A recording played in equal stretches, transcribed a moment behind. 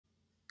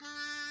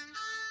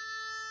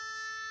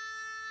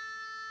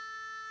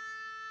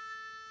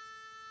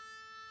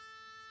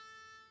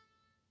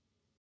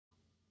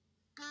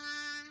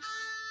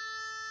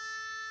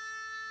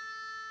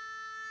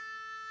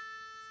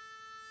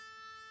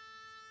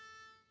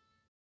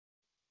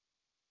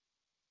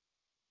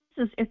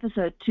is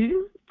episode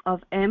 2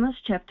 of Amos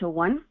chapter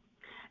 1,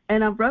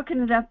 and I've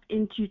broken it up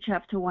into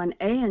chapter 1a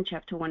and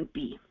chapter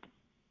 1b.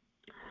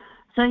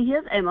 So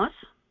here's Amos.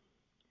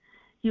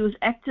 He was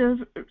active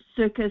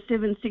circa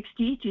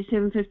 760 to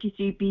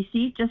 753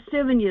 BC, just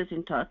 7 years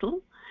in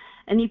total,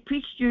 and he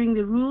preached during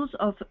the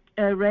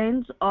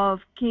reigns of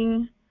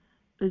King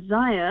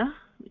Uzziah,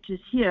 which is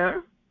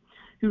here,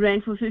 who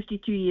reigned for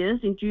 52 years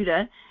in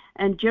Judah,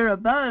 and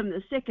Jeroboam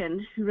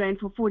II, who reigned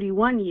for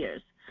 41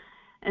 years.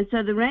 And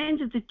so the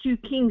reigns of the two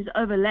kings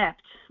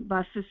overlapped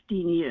by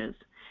 15 years.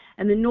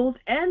 And the north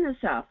and the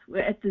south were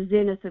at the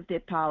zenith of their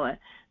power.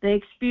 They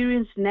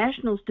experienced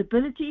national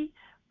stability,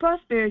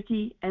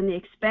 prosperity, and the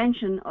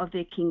expansion of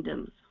their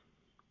kingdoms.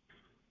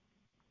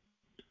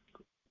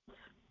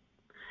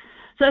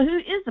 So who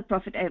is the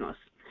prophet Amos?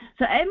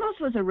 So Amos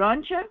was a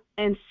rancher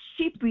and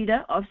sheep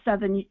breeder of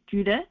southern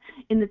Judah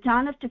in the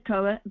town of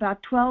Tekoa,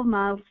 about 12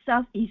 miles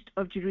southeast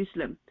of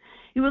Jerusalem.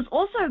 He was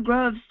also a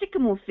grower of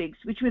sycamore figs,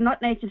 which were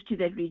not native to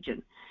that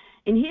region.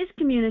 In his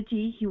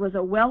community, he was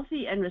a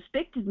wealthy and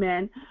respected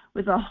man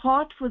with a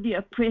heart for the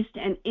oppressed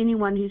and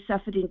anyone who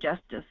suffered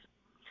injustice.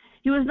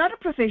 He was not a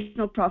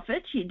professional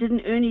prophet. He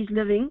didn't earn his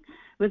living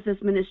with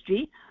this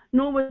ministry,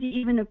 nor was he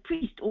even a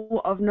priest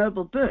or of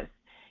noble birth.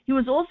 He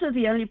was also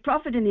the only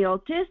prophet in the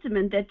Old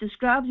Testament that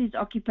describes his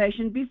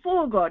occupation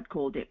before God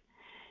called him.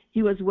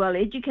 He was well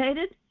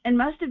educated and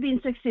must have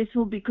been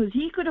successful because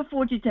he could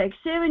afford to take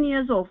 7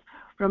 years off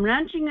from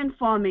ranching and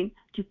farming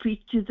to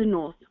preach to the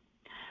north.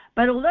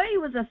 But although he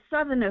was a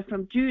southerner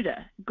from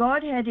Judah,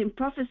 God had him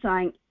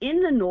prophesying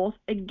in the north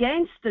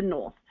against the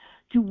north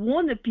to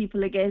warn the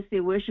people against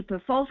their worship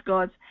of false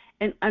gods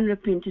and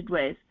unrepented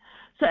ways.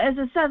 So as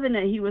a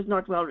southerner, he was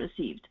not well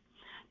received.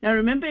 Now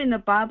remember, in the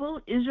Bible,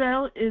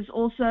 Israel is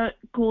also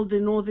called the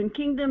northern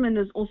kingdom and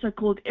is also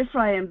called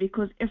Ephraim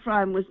because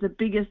Ephraim was the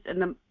biggest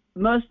and the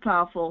most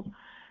powerful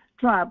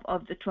tribe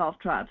of the 12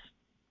 tribes.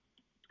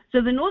 So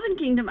the northern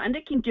kingdom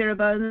under King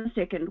Jeroboam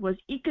II was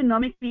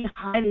economically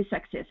highly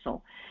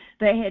successful.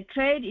 They had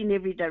trade in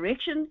every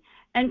direction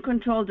and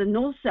controlled the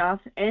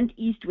north-south and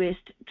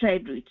east-west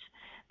trade routes.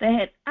 They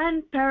had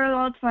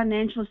unparalleled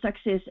financial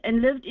success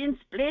and lived in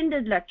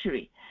splendid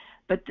luxury.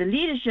 But the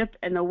leadership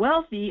and the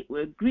wealthy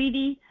were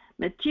greedy,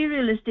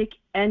 materialistic,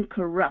 and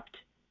corrupt.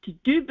 To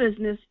do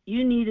business,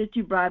 you needed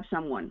to bribe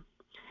someone.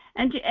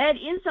 And to add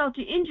insult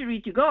to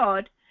injury to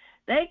God,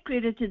 they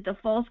credited the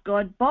false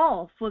god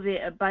Baal for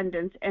their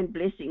abundance and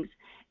blessings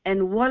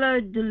and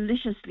wallowed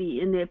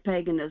deliciously in their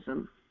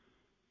paganism.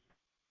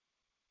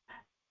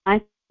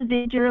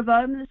 Then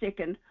Jeroboam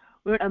II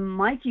were a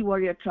mighty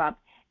warrior tribe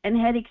and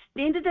had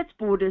extended its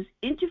borders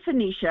into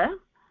Phoenicia,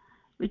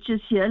 which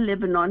is here,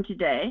 Lebanon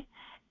today,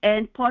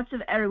 and parts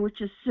of Aram,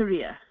 which is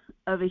Syria,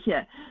 over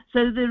here.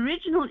 So the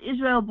original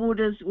Israel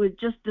borders were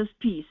just this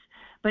piece.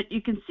 But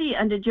you can see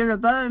under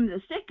Jeroboam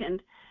II,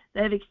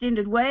 they've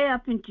extended way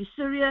up into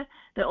Syria.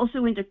 They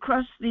also went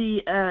across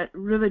the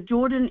river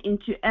Jordan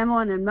into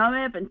Ammon and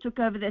Moab and took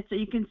over that. So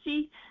you can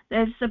see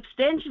they've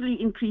substantially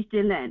increased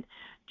their land.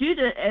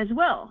 Judah as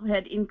well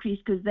had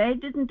increased because they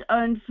didn't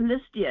own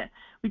Philistia,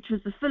 which was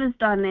the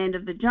Philistine land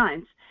of the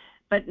giants.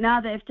 But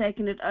now they've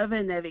taken it over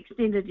and they've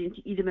extended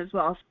into Edom as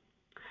well.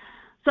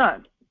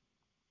 So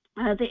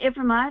the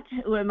Ephraimites,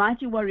 who were a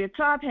mighty warrior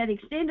tribe, had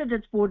extended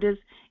its borders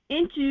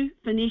into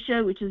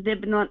Phoenicia, which is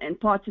Lebanon, and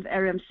parts of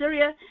Aram,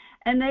 Syria,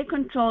 and they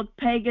controlled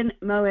pagan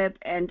Moab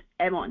and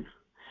Ammon.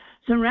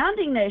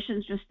 Surrounding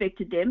nations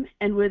respected them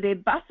and were their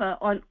buffer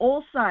on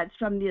all sides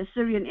from the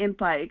Assyrian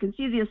Empire. You can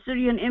see the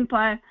Assyrian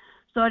Empire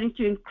starting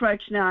to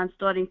encroach now and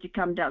starting to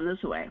come down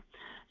this way.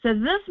 So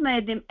this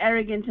made them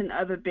arrogant and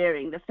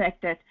overbearing, the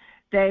fact that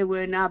they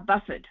were now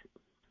buffered.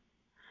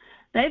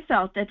 They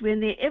felt that when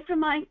their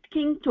Ephraimite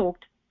king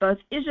talked, both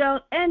Israel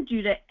and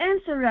Judah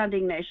and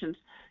surrounding nations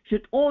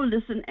should all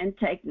listen and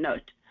take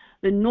note.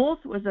 The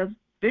north was a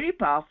very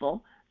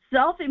powerful,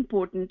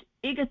 self-important,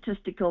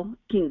 egotistical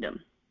kingdom.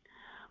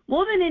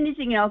 More than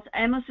anything else,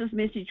 Amos's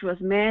message was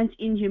man's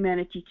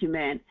inhumanity to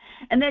man,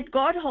 and that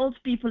God holds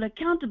people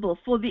accountable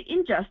for the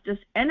injustice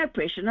and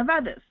oppression of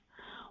others.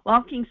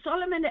 While King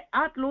Solomon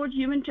outlawed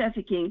human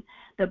trafficking,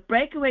 the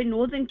breakaway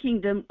northern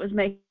kingdom was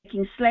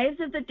making slaves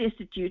of the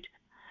destitute,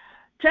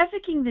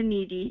 trafficking the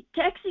needy,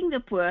 taxing the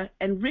poor,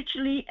 and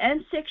ritually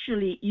and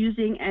sexually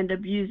using and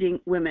abusing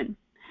women.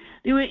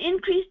 There were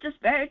increased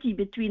disparity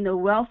between the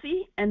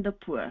wealthy and the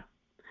poor.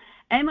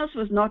 Amos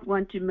was not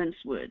one to mince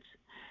words.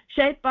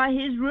 Shaped by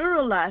his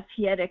rural life,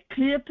 he had a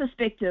clear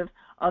perspective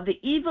of the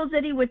evils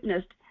that he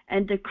witnessed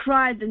and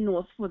decried the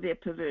north for their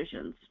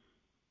perversions.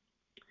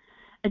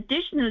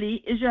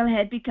 Additionally, Israel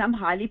had become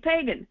highly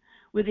pagan,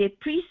 with their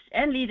priests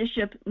and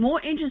leadership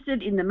more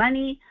interested in the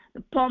money,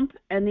 the pomp,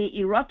 and the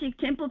erotic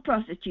temple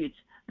prostitutes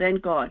than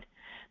God.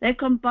 They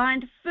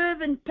combined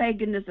fervent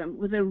paganism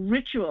with a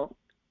ritual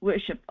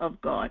worship of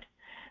God.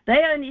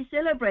 They only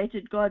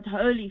celebrated God's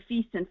holy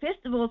feasts and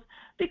festivals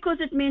because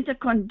it meant a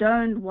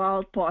condoned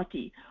wild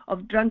party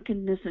of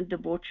drunkenness and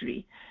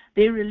debauchery.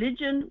 Their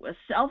religion was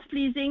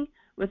self-pleasing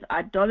with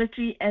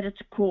idolatry at its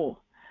core.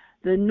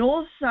 The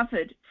north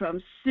suffered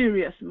from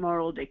serious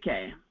moral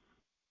decay.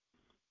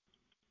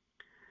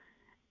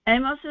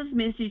 Amos's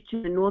message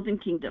to the northern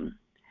kingdom.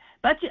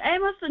 But to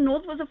Amos, the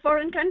north was a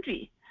foreign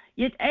country.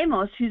 Yet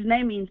Amos, whose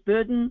name means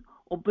burden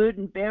or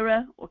burden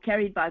bearer or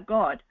carried by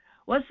God,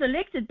 was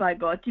selected by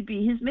God to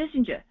be his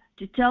messenger,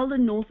 to tell the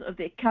north of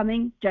their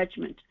coming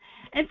judgment.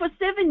 And for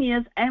 7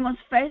 years, Amos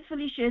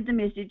faithfully shared the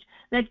message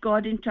that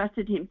God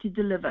entrusted him to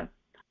deliver.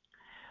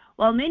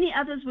 While many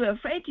others were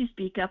afraid to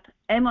speak up,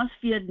 Amos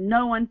feared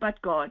no one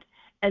but God.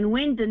 And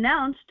when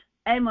denounced,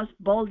 Amos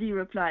boldly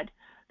replied,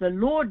 "The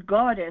Lord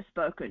God has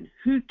spoken.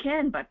 Who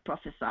can but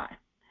prophesy?"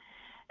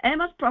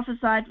 Amos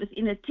prophesied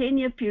within a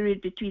 10-year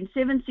period between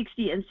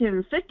 760 and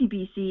 750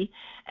 BC,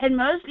 and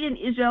mostly in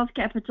Israel's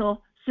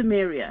capital,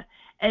 Samaria,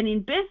 and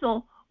in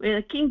Bethel,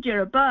 where King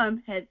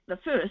Jeroboam had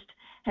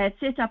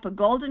set up a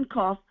golden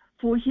calf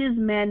for his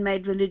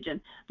man-made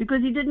religion,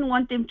 because he didn't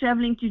want them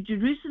traveling to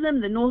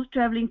Jerusalem, the north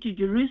traveling to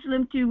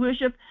Jerusalem to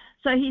worship,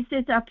 so he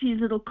set up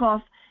his little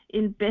calf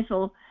in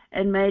Bethel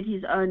and made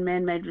his own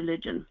man-made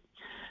religion.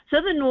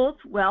 So the north,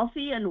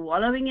 wealthy and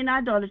wallowing in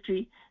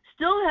idolatry,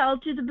 still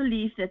held to the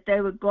belief that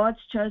they were God's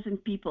chosen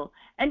people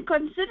and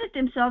considered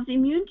themselves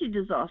immune to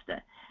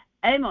disaster.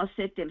 Amos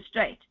set them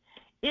straight.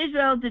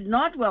 Israel did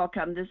not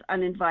welcome this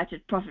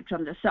uninvited prophet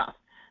from the south,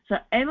 so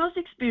Amos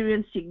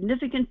experienced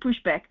significant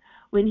pushback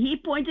when he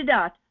pointed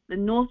out the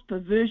north's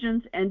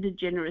perversions and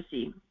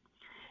degeneracy.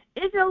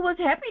 Israel was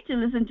happy to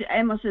listen to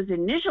Amos's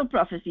initial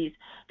prophecies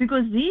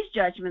because these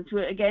judgments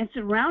were against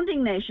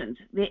surrounding nations,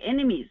 their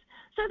enemies,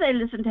 so they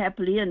listened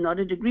happily and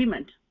nodded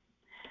agreement.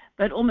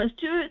 But almost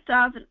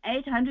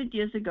 2,800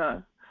 years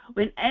ago,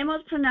 when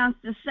Amos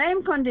pronounced the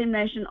same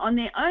condemnation on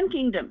their own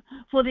kingdom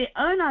for their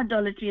own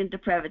idolatry and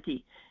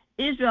depravity,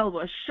 Israel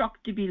was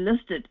shocked to be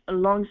listed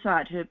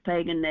alongside her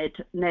pagan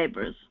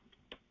neighbors.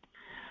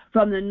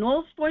 From the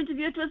north's point of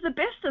view, it was the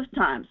best of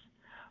times.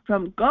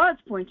 From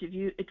God's point of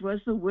view, it was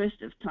the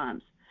worst of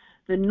times.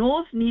 The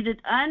north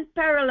needed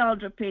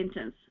unparalleled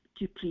repentance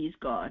to please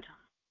God.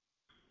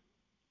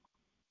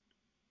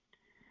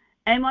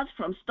 Amos,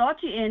 from start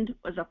to end,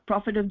 was a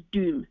prophet of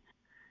doom,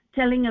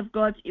 telling of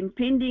God's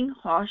impending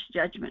harsh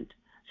judgment.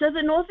 So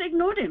the north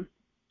ignored him.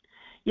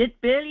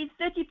 Yet barely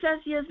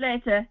 30-plus years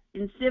later,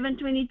 in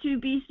 722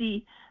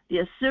 BC, the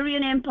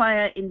Assyrian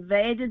Empire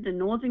invaded the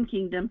northern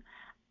kingdom,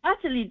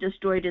 utterly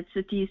destroyed its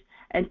cities,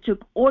 and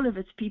took all of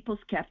its peoples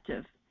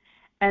captive.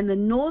 And the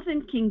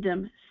northern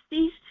kingdom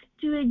ceased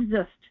to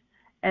exist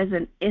as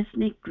an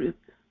ethnic group.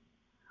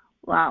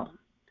 Wow.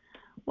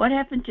 What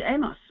happened to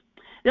Amos?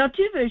 There are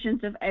two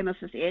versions of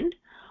Amos's end.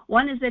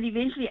 One is that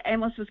eventually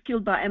Amos was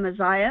killed by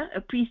Amaziah,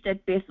 a priest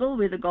at Bethel,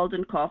 where the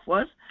golden calf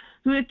was,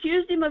 who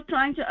accused him of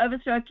trying to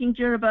overthrow King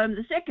Jeroboam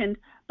II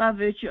by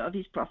virtue of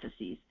his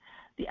prophecies.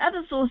 The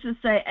other sources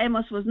say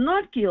Amos was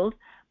not killed,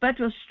 but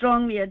was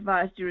strongly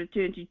advised to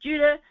return to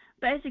Judah,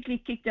 basically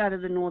kicked out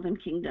of the northern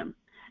kingdom.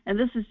 And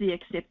this is the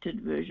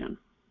accepted version.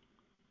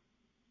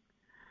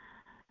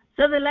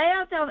 So the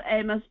layout of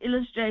Amos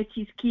illustrates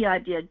his key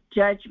idea: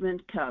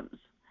 judgment comes.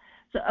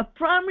 So a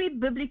primary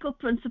biblical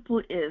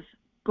principle is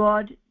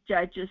God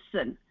judges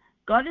sin.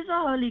 God is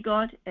a holy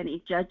God, and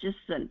he judges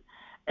sin.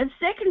 A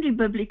secondary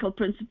biblical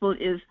principle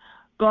is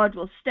God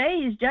will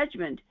stay his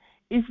judgment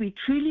if we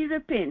truly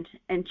repent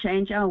and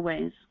change our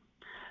ways.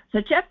 So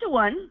chapter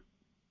 1,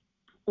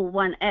 or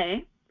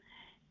 1a,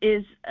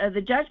 is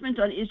the judgment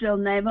on Israel,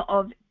 neighbor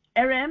of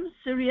Aram,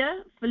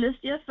 Syria,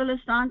 Philistia,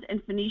 Philistines,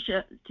 and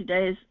Phoenicia,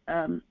 today's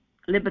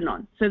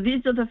Lebanon. So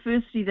these are the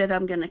first three that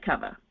I'm going to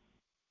cover.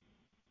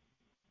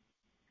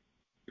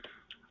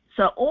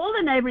 So all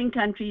the neighboring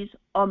countries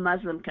are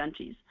Muslim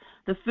countries.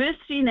 The first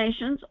three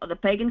nations are the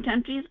pagan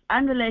countries,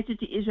 unrelated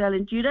to Israel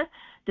and Judah: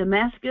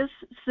 Damascus,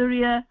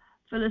 Syria,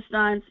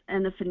 Philistines,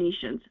 and the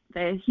Phoenicians.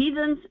 They are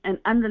heathens and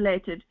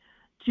unrelated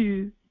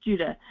to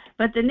Judah.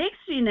 But the next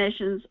three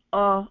nations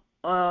are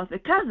the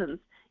cousins: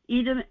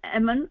 Edom,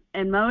 Ammon,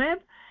 and Moab,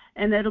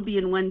 and that'll be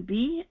in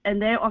 1b,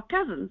 and they are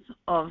cousins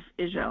of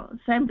Israel,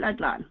 same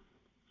bloodline.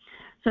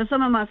 So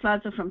some of my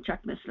slides are from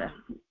Chuck Missler.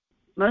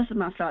 Most of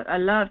my slides, I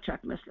love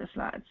Chuck Missler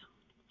slides.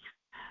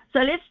 So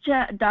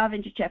let's dive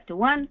into chapter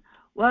 1,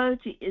 Woe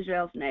to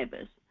Israel's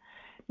Neighbors.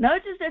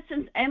 Notice that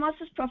since Amos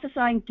is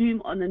prophesying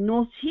doom on the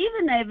north's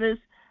heathen neighbors,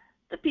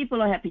 the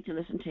people are happy to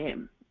listen to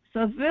him.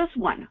 So verse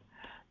 1,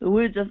 the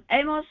words of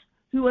Amos,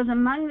 who was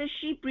among the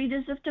sheep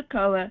breeders of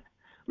Tekoa,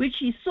 which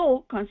he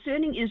saw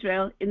concerning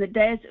Israel in the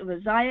days of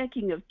Uzziah,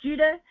 king of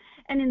Judah,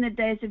 and in the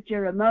days of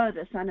Jeroboam,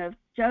 the son of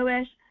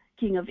Joash,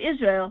 king of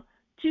Israel,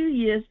 2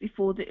 years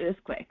before the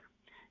earthquake.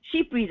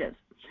 Sheep breeders.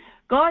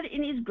 God,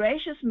 in his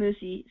gracious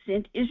mercy,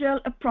 sent Israel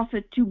a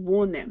prophet to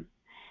warn them.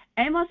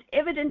 Amos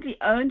evidently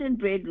owned and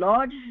bred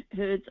large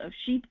herds of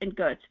sheep and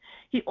goats.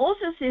 He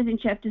also says in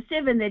chapter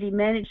 7 that he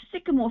managed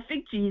sycamore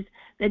fig trees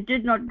that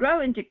did not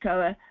grow in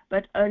Tekoa,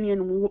 but only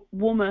in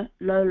warmer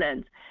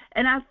lowlands.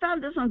 And I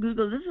found this on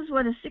Google. This is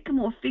what a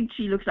sycamore fig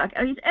tree looks like.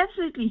 I mean, it's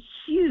absolutely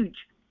huge.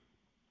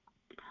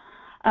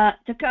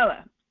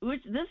 Tekoa.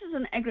 This is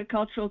an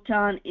agricultural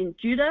town in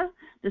Judah,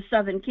 the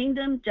southern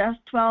kingdom, just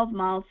 12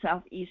 miles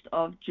southeast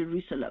of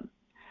Jerusalem.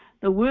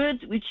 the words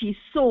which he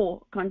saw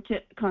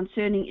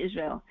concerning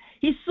Israel.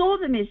 He saw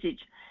the message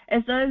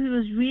as though he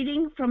was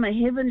reading from a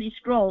heavenly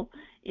scroll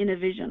in a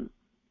vision.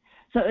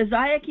 So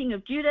Uzziah, king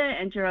of Judah,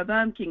 and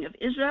Jeroboam, king of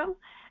Israel,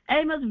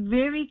 Amos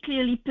very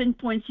clearly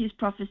pinpoints his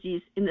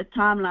prophecies in the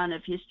timeline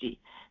of history.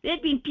 There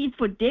had been peace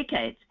for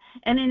decades,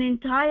 and an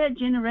entire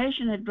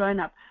generation had grown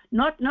up,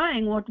 not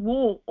knowing what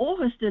war or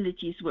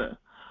hostilities were.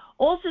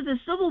 Also, the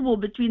civil war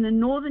between the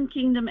northern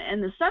kingdom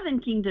and the southern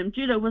kingdom,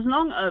 Judah, was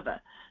long over,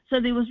 so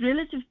there was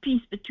relative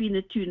peace between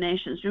the two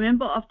nations.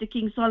 Remember, after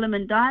King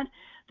Solomon died,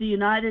 the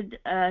United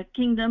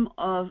Kingdom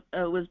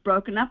was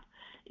broken up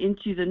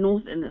into the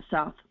north and the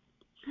south.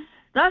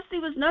 Thus,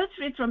 there was no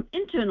threat from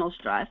internal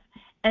strife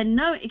and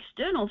no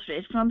external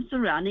threat from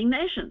surrounding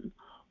nations.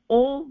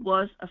 All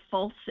was a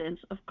false sense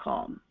of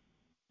calm.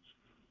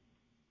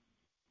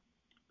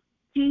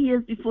 2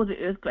 years before the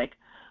earthquake,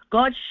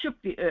 God shook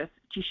the earth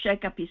to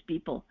shake up his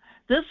people.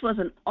 This was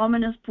an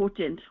ominous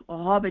portent or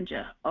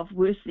harbinger of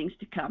worse things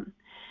to come.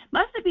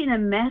 Must have been a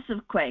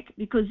massive quake,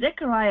 because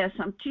Zechariah,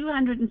 some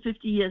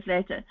 250 years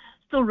later,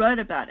 still wrote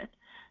about it.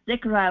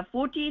 Zechariah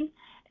 14,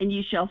 and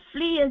you shall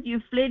flee as you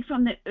fled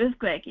from the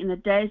earthquake in the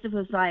days of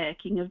Uzziah,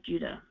 king of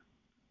Judah.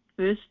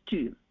 Verse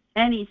 2,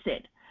 and he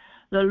said,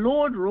 the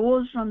Lord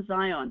roars from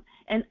Zion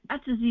and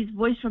utters his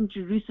voice from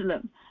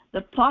Jerusalem.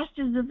 The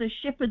pastures of the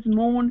shepherds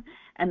mourn,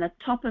 and the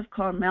top of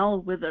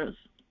Carmel withers.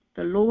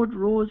 The Lord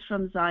roars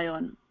from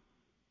Zion.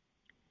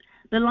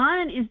 The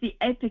lion is the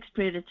apex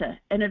predator,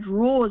 and it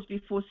roars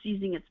before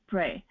seizing its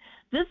prey.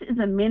 This is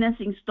a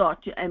menacing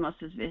start to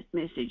Amos's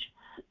message.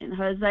 In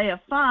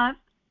Hosea 5,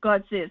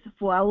 God says,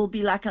 for I will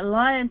be like a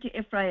lion to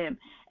Ephraim,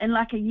 and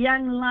like a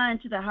young lion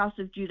to the house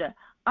of Judah.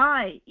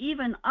 I,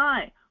 even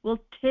I, will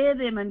tear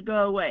them and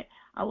go away.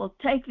 I will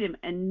take them,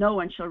 and no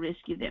one shall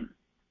rescue them.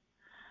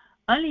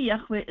 Only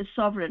Yahweh is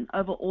sovereign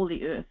over all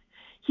the earth.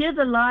 Here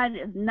the lion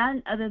is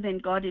none other than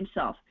God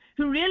himself,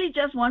 who really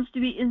just wants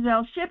to be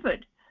Israel's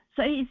shepherd.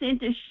 So he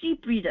sent a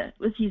sheep reader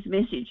with his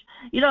message.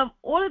 You know, of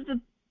all of the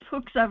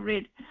books I've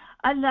read,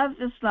 I love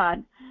this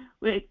line,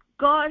 where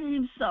God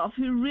himself,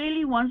 who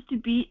really wants to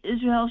be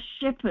Israel's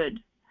shepherd,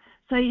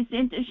 so he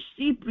sent a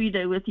sheep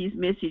reader with his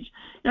message.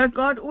 You know,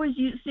 God always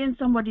sends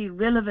somebody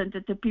relevant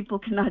that the people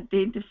can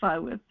identify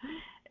with.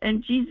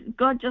 And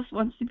God just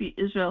wants to be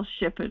Israel's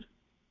shepherd.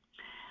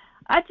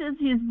 Utters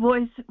his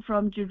voice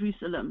from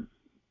Jerusalem.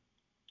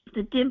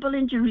 The temple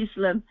in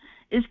Jerusalem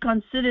is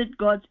considered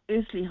God's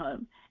earthly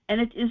home,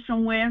 and it is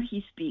from where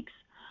he speaks.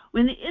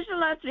 When the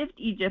Israelites left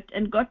Egypt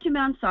and got to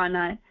Mount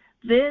Sinai,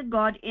 there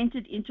God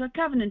entered into a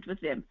covenant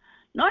with them,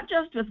 not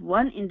just with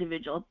one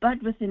individual,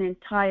 but with an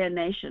entire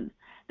nation.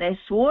 They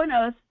swore an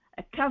oath,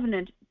 a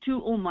covenant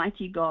to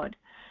Almighty God.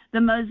 The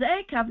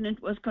Mosaic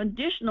covenant was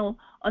conditional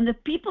on the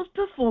people's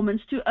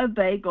performance to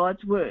obey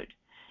God's word.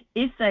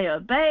 If they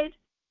obeyed,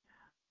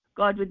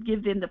 God would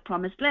give them the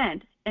promised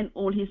land and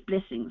all his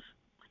blessings.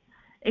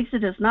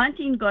 Exodus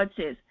 19, God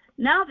says,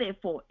 now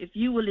therefore, if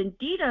you will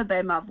indeed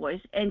obey my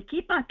voice and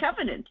keep my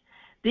covenant,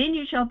 then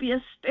you shall be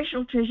a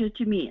special treasure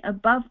to me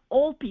above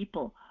all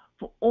people,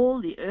 for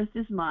all the earth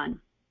is mine.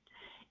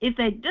 If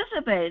they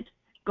disobeyed,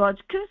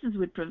 God's curses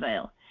would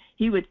prevail.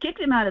 He would kick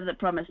them out of the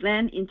promised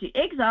land into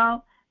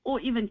exile, or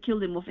even kill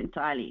them off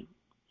entirely.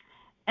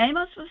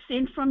 Amos was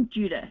sent from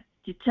Judah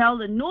to tell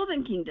the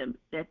northern kingdom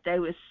that they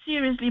were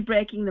seriously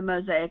breaking the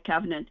Mosaic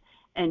covenant,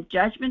 and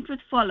judgment would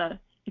follow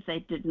if they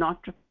did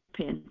not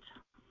repent.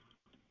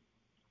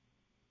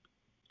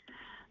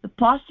 The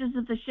pastures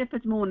of the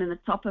shepherds mourn, and the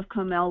top of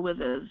Carmel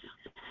withers.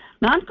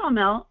 Mount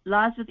Carmel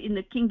lies within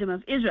the kingdom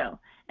of Israel,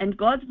 and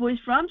God's voice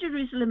from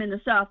Jerusalem in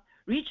the south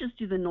reaches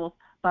to the north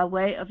by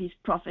way of his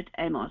prophet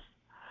Amos.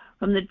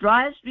 From the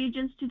driest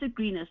regions to the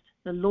greenest,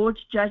 the Lord's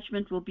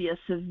judgment will be a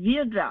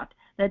severe drought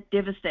that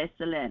devastates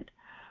the land.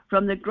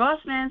 From the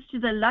grasslands to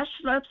the lush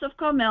slopes of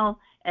Carmel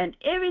and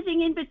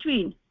everything in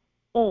between,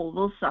 all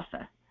will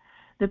suffer.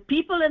 The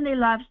people and their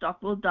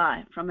livestock will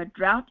die from a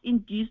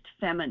drought-induced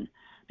famine,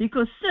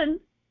 because sin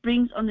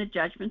brings on the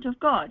judgment of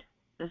God.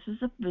 This is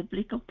a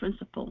biblical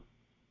principle.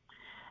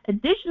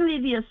 Additionally,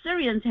 the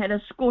Assyrians had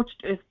a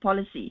scorched earth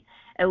policy,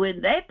 and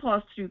when they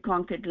passed through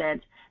conquered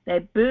lands, they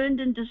burned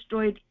and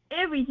destroyed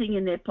everything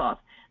in their path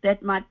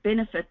that might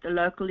benefit the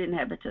local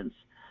inhabitants.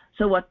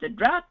 So what the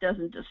drought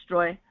doesn't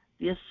destroy,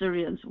 the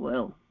Assyrians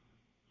will.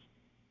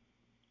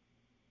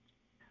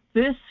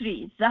 Verse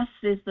 3, thus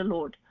says the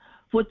Lord,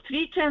 for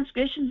 3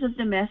 transgressions of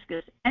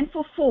Damascus, and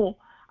for 4,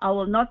 I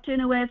will not turn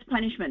away its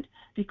punishment,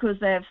 because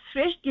they have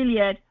threshed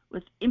Gilead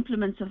with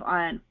implements of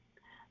iron.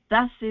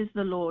 Thus says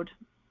the Lord.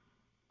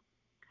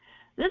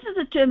 This is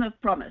a term of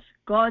promise.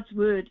 God's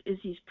word is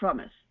his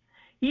promise.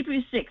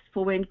 Hebrews 6,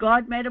 for when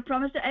God made a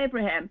promise to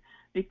Abraham,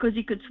 because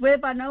he could swear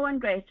by no one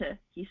greater,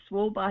 he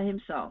swore by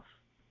himself.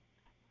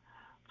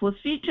 For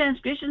 3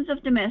 transgressions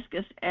of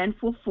Damascus, and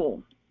for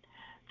 4.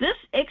 This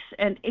X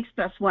and X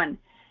plus 1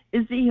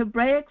 is the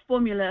Hebraic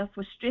formula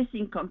for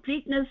stressing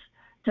completeness,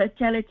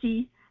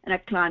 totality, and a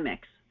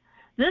climax.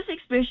 This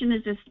expression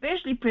is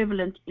especially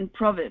prevalent in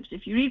Proverbs.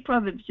 If you read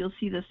Proverbs, you'll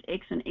see this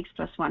X and X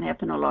plus 1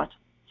 happen a lot.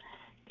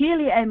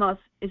 Clearly, Amos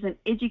is an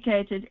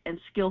educated and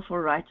skillful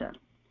writer.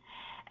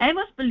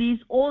 Amos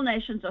believes all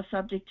nations are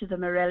subject to the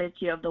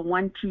morality of the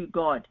one true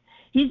God.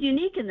 He's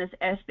unique in this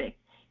aspect.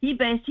 He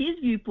based his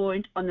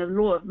viewpoint on the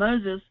law of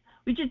Moses,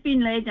 which had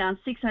been laid down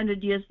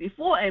 600 years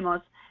before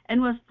Amos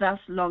and was thus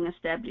long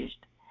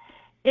established.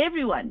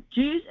 Everyone,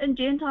 Jews and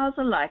Gentiles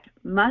alike,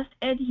 must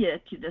adhere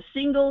to the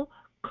single,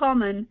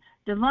 common,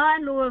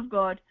 divine law of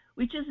God,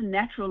 which is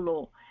natural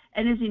law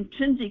and is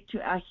intrinsic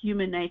to our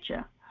human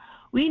nature.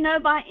 We know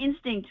by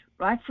instinct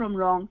right from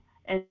wrong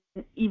and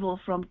evil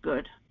from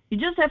good. You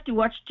just have to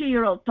watch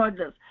 2-year-old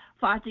toddlers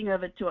fighting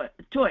over a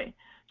toy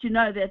to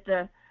know that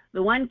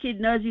the one kid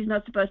knows he's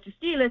not supposed to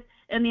steal it,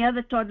 and the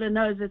other toddler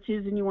knows it's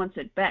his and he wants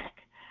it back.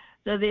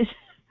 So there's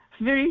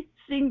very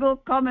single,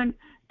 common,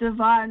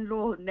 divine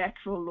law,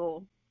 natural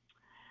law.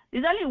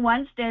 There's only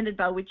one standard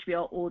by which we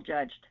are all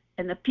judged,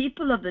 and the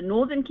people of the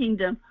northern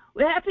kingdom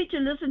were happy to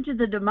listen to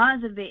the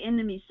demands of their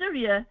enemy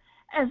Syria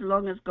as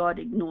long as God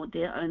ignored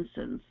their own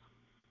sins.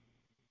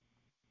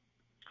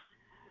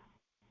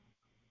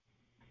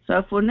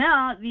 So for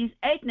now, these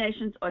 8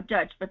 nations are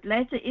judged, but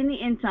later in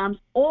the end times,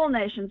 all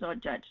nations are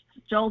judged.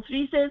 Joel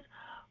 3 says,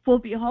 "For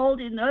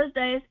behold, in those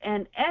days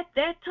and at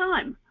that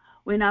time,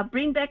 when I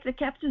bring back the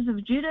captives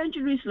of Judah and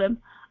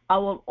Jerusalem, I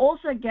will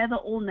also gather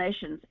all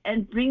nations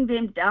and bring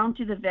them down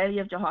to the valley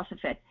of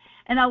Jehoshaphat,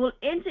 and I will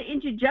enter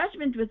into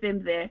judgment with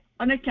them there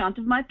on account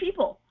of my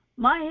people,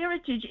 my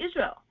heritage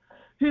Israel,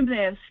 whom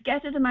they have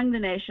scattered among the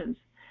nations.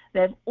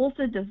 They have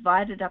also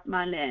divided up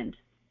my land."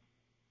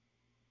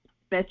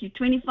 Matthew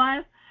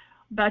 25,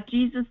 about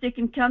Jesus'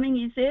 second coming,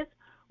 he says,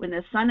 "When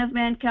the Son of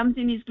Man comes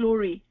in his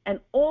glory, and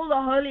all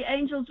the holy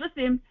angels with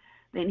him,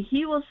 then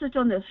he will sit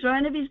on the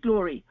throne of his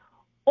glory.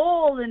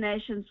 All the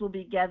nations will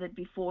be gathered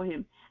before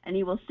him, and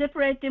he will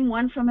separate them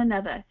one from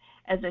another,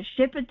 as a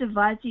shepherd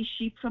divides his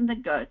sheep from the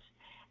goats.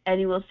 And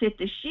he will set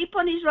the sheep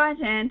on his right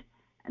hand,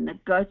 and the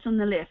goats on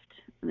the left.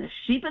 And the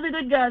sheep are the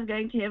good guys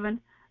going to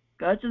heaven,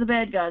 goats are the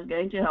bad guys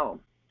going to hell.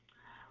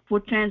 For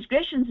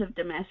transgressions of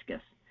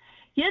Damascus."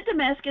 Here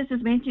Damascus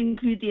is meant to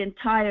include the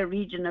entire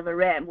region of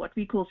Aram, what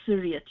we call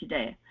Syria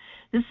today.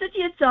 The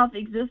city itself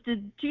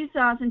existed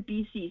 2000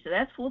 BC, so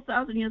that's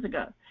 4,000 years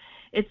ago.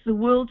 It's the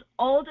world's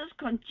oldest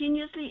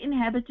continuously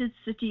inhabited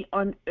city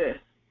on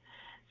earth.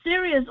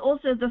 Syria is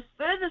also the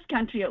furthest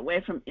country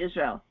away from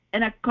Israel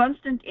and a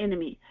constant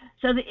enemy,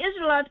 so the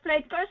Israelites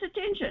paid close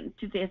attention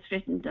to their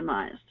threatened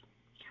demise.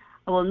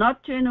 "I will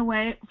not turn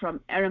away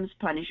from Aram's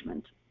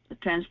punishment. The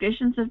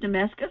transgressions of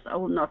Damascus, I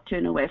will not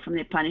turn away from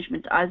their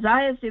punishment."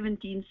 Isaiah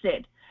 17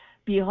 said,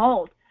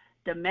 "Behold,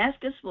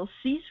 Damascus will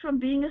cease from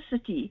being a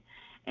city,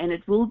 and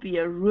it will be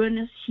a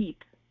ruinous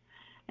heap."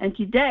 And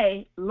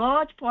today,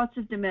 large parts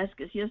of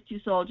Damascus, here's 2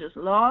 soldiers,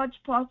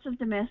 large parts of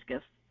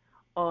Damascus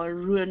are a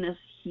ruinous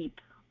heap.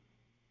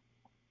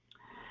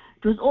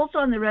 It was also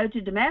on the road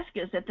to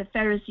Damascus that the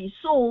Pharisee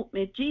Saul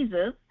met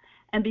Jesus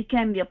and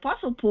became the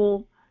Apostle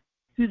Paul,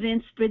 who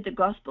then spread the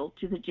gospel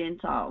to the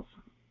Gentiles.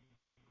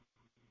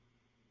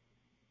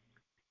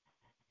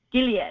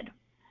 Gilead.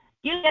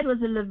 Gilead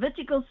was a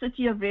Levitical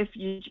city of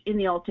refuge in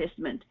the Old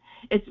Testament.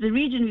 It's the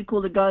region we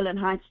call the Golan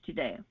Heights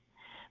today.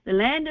 The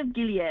land of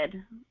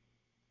Gilead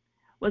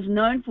was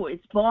known for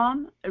its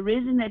balm, a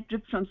resin that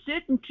dripped from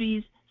certain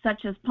trees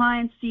such as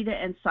pine, cedar,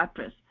 and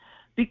cypress.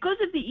 Because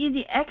of the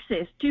easy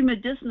access to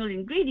medicinal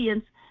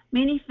ingredients,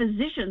 many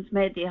physicians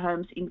made their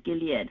homes in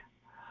Gilead.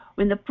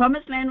 When the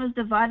Promised Land was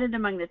divided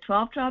among the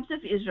 12 tribes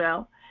of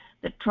Israel,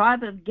 the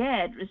tribe of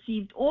Gad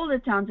received all the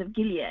towns of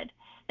Gilead,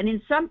 and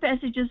in some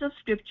passages of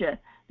Scripture,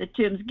 the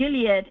terms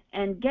Gilead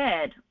and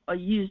Gad are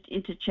used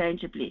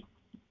interchangeably.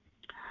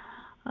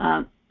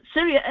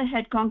 Syria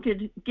had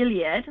conquered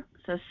Gilead,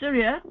 so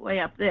Syria,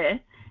 way up there,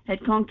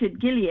 had conquered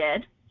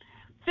Gilead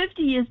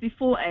 50 years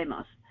before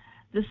Amos.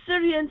 The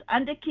Syrians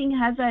under King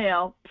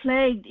Hazael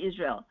plagued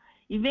Israel,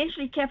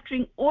 eventually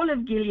capturing all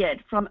of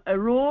Gilead from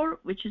Aroer,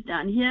 which is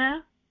down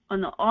here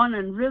on the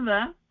Arnon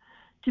River,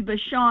 to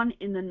Bashan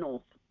in the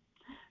north.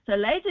 So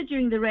later,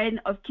 during the reign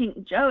of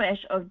King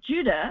Joash of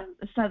Judah,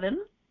 the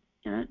southern,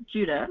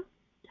 Judah,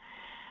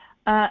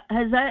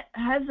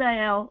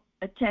 Hazael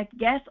attacked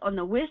Gath on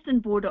the western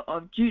border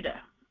of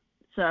Judah.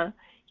 So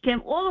he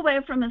came all the way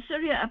from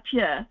Assyria up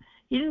here.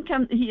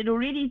 He had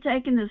already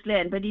taken this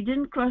land, but he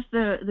didn't cross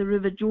the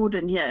river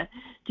Jordan here.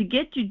 To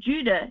get to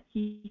Judah,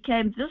 he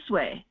came this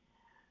way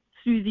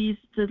through these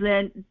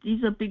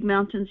are big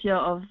mountains here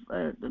of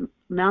the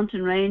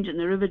mountain range and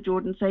the river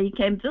Jordan. So he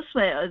came this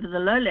way over the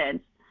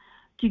lowlands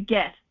to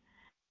Gath.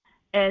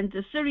 And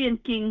the Syrian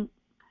king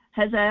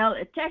Hazael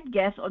attacked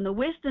Gath on the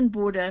western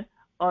border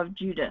of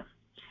Judah.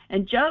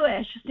 And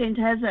Joash sent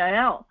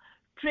Hazael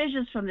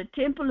treasures from the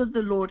temple of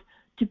the Lord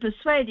to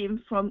persuade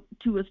him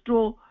to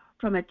withdraw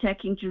from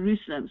attacking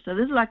Jerusalem. So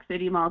this is like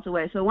 30 miles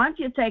away. So once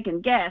he had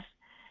taken Gath,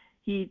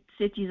 he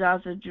set his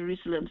eyes on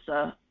Jerusalem.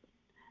 So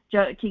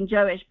King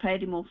Joash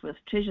paid him off with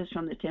treasures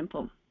from the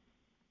temple.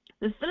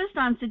 The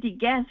Philistine city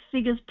Gath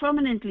figures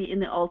prominently in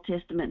the Old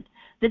Testament.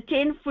 The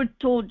 10-foot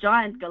tall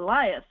giant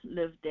Goliath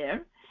lived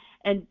there,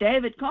 and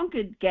David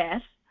conquered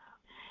Gath.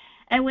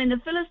 And when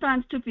the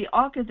Philistines took the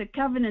Ark of the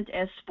Covenant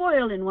as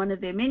spoil in one of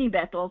their many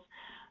battles,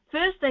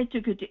 first they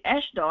took it to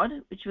Ashdod,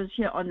 which was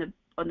here on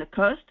the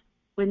coast.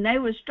 When they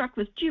were struck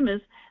with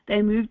tumors,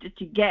 they moved it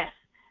to Gath.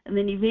 And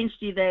then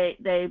eventually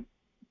they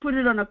put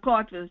it on a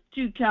cart with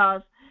 2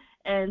 cows,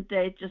 and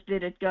they just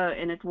let it go,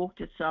 and it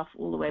walked itself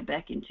all the way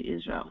back into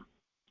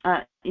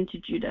into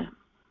Judah.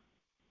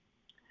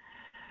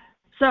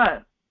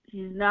 So,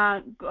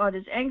 God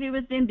is angry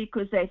with them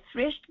because they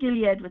threshed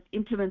Gilead with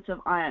implements of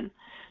iron.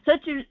 So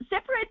to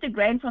separate the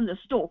grain from the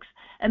stalks,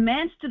 a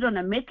man stood on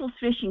a metal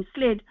threshing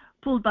sled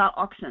pulled by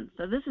oxen.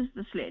 So this is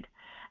the sled.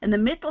 And the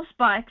metal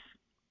spikes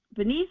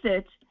beneath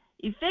it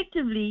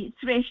effectively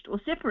threshed or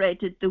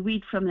separated the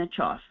wheat from the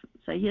chaff.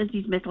 So here's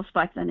these metal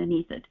spikes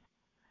underneath it.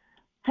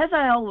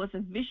 Hazael was a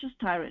vicious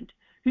tyrant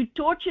who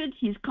tortured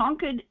his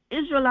conquered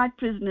Israelite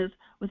prisoners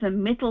with a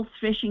metal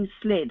threshing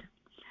sled.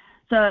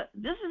 So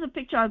this is a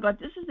picture I got.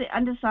 This is the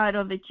underside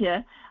of it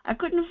here. I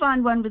couldn't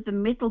find one with the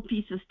metal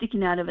pieces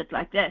sticking out of it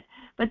like that.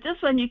 But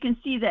this one you can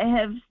see they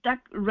have stuck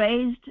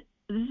raised,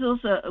 this is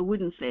also a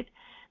wooden sled,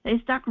 they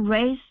stuck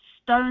raised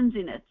stones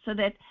in it so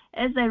that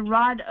as they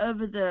ride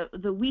over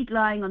the wheat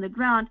lying on the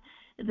ground,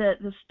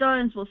 the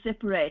stones will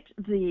separate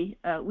the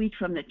wheat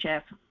from the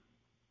chaff.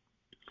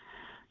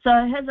 So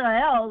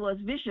Hazael was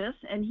vicious,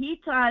 and he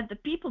tied the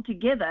people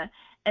together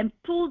and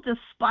pulled the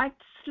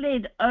spiked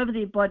sled over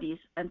their bodies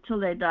until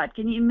they died.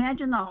 Can you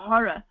imagine the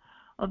horror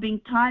of being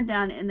tied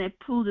down and they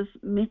pull this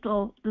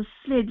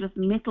sled with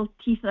metal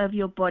teeth over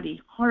your body?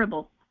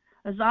 Horrible.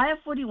 Isaiah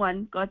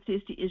 41, God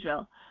says to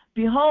Israel,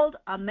 "Behold,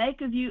 I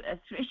make of you a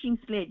threshing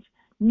sledge,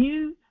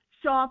 new,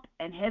 sharp,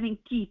 and having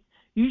teeth.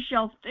 You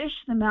shall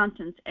thresh the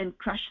mountains and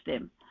crush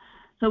them."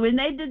 So when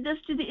they did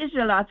this to the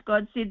Israelites,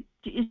 God said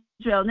to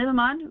Israel, never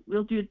mind,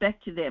 we'll do it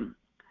back to them.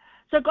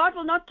 So God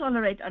will not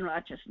tolerate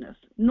unrighteousness,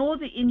 nor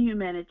the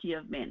inhumanity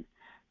of men.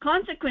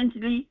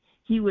 Consequently,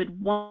 he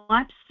would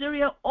wipe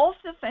Syria off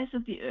the face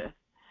of the earth.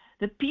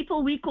 The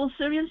people we call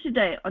Syrians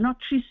today are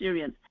not true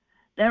Syrians.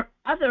 They're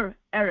other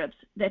Arabs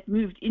that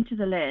moved into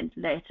the land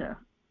later.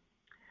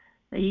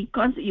 He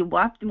constantly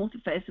wiped them off the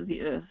face of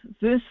the earth.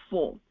 Verse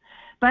 4.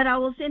 But I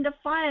will send a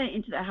fire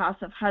into the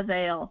house of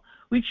Hazael,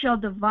 which shall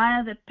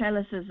devour the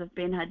palaces of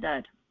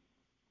Ben-Hadad.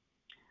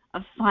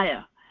 A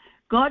fire.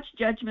 God's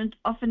judgment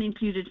often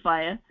included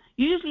fire,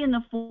 usually in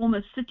the form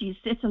of cities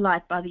set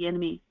alight by the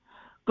enemy.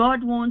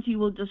 God warns he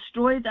will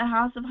destroy the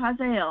house of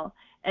Hazael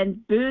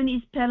and burn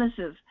his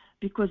palaces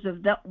because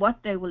of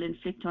what they will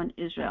inflict on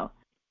Israel,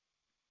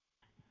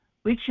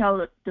 which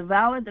shall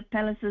devour the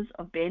palaces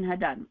of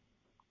Ben-Hadad.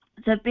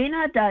 So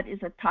Ben-Hadad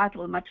is a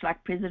title much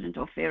like president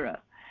or pharaoh.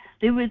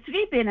 There were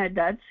 3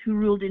 Ben-Hadads who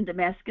ruled in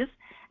Damascus,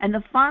 and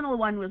the final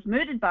one was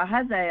murdered by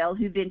Hazael,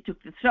 who then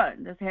took the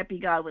throne, this happy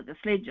guy with the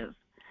sledges.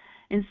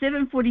 In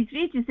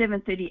 743 to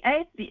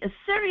 738, the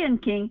Assyrian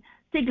king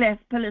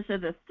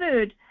Tiglath-Pileser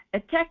III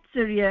attacked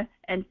Syria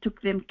and took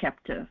them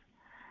captive.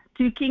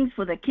 2 kings,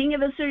 for the king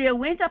of Assyria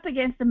went up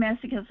against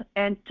Damascus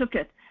and took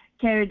it,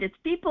 carried its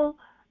people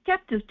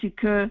captive to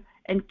Kir,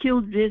 and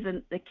killed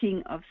Rezin, the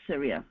king of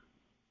Syria.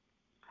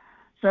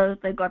 So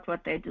they got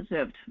what they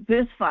deserved.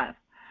 Verse 5.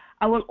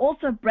 I will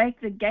also break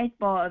the gate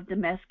bar of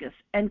Damascus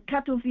and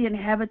cut off the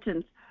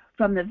inhabitants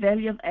from the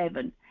valley of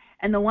Avon,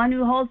 and the one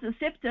who holds the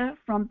scepter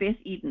from Beth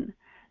Eden.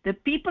 The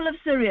people of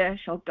Syria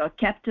shall go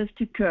captive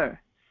to Kir,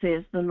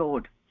 says the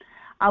Lord.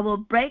 I will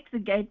break the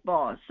gate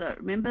bars. So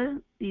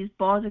remember these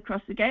bars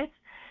across the gates?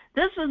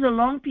 This was a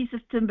long piece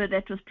of timber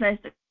that was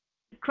placed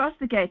across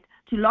the gate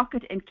to lock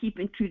it and keep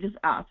intruders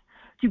out.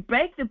 To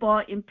break the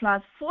bar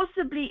implies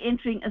forcibly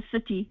entering a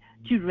city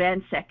to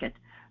ransack it.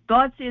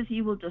 God says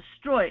he will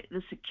destroy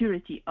the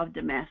security of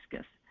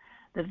Damascus.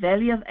 The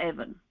valley of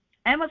Avon.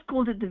 Amos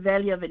called it the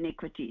valley of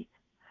iniquity.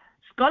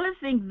 Scholars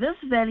think this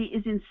valley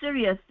is in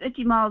Syria,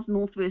 30 miles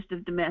northwest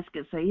of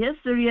Damascus. So here's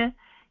Syria,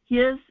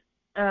 here's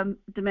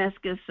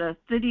Damascus,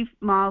 30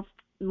 miles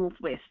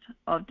northwest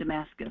of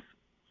Damascus.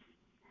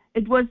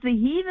 It was the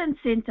heathen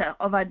center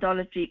of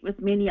idolatry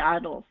with many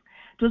idols.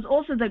 It was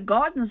also the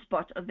garden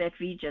spot of that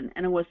region,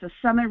 and it was the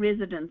summer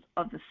residence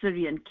of the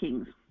Syrian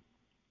kings.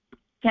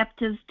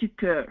 Captives to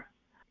Kir.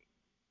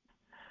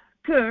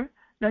 Kir,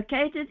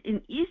 located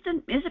in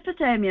eastern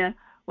Mesopotamia,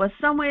 was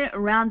somewhere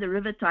around the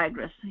river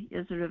Tigris.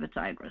 Here's the river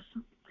Tigris.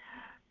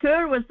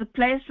 Kir was the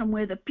place from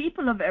where the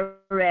people of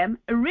Aram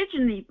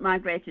originally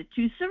migrated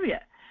to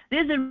Syria.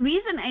 There's a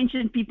reason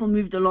ancient people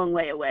moved a long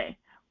way away.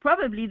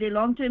 Probably their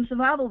long-term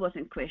survival was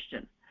in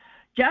question.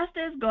 Just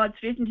as God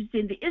threatened to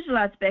send the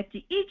Israelites back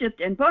to Egypt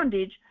and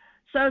bondage,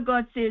 so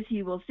God says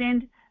he will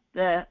send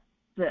the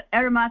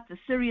Aramites, the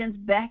Syrians,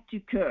 back to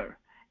Kir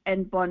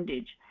and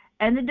bondage.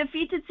 And the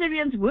defeated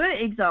Syrians were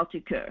exiled to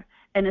Kir,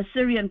 an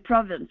Assyrian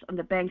province on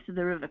the banks of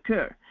the river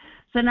Kir.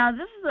 So now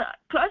this is the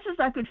closest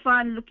I could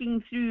find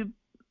looking through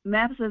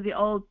maps of the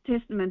Old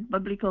Testament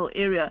biblical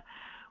area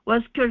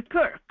was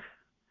Kirkuk.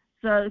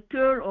 So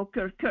Kir or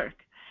Kirkuk.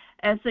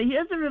 And so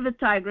here's the river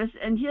Tigris,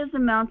 and here's the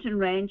mountain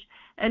range,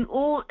 and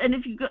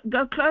if you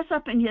go close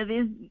up in here,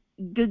 there's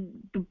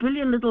a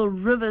billion little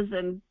rivers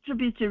and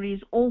tributaries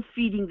all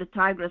feeding the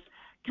Tigris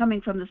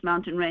coming from this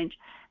mountain range,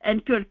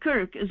 and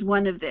Kirkuk is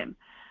one of them.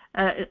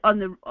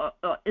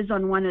 Is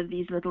on one of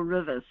these little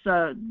rivers.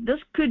 So this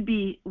could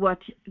be what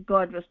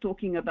God was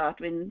talking about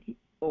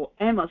or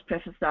Amos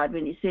prophesied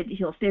when he said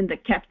he'll send the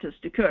captives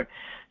to Kir.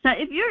 Now,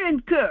 if you're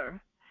in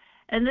Kir,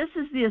 and this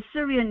is the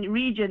Assyrian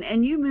region,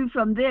 and you move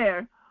from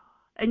there,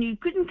 and you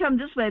couldn't come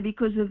this way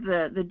because of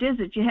the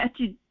desert, you had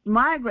to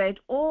migrate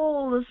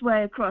all this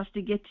way across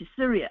to get to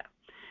Syria.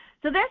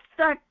 So that's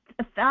like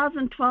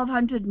 1,000,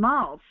 1,200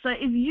 miles. So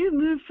if you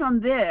move from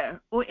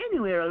there, or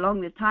anywhere along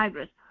the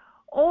Tigris,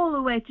 all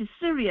the way to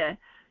Syria,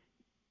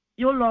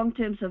 your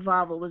long-term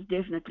survival was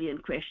definitely in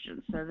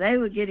question. So they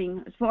were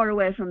getting as far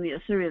away from the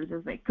Assyrians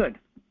as they could.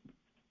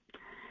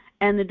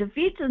 And the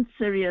defeated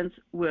Syrians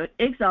were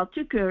exiled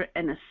to Kir,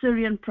 an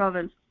Assyrian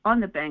province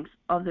on the banks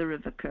of the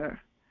river Kir.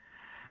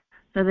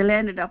 So they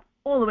landed up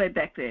all the way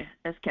back there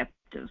as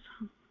captives.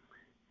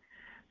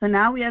 So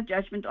now we have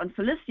judgment on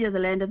Philistia, the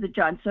land of the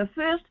giants. So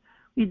first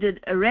we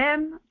did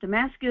Aram,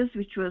 Damascus,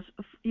 which was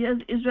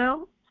here's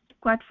Israel,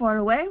 quite far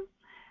away.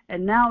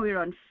 And now we're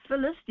on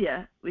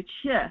Philistia, which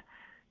here,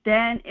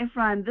 Dan,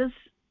 Ephraim,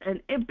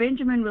 and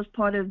Benjamin was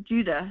part of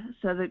Judah,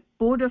 so the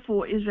border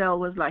for Israel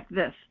was like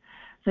this.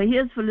 So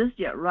here's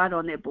Philistia, right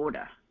on their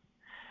border.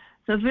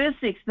 So verse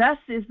 6, thus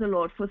says the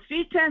Lord, for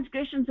 3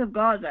 transgressions of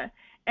Gaza,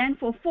 and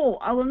for 4,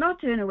 I will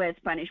not turn away its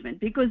punishment,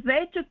 because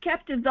they took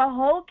captive the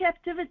whole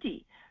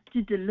captivity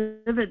to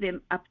deliver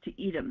them up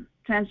to Edom.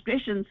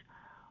 Transgressions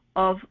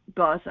of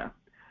Gaza.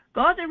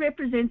 Gaza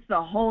represents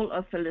the whole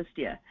of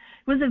Philistia.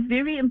 It was a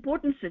very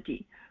important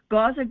city.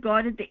 Gaza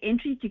guarded the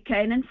entry to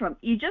Canaan from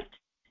Egypt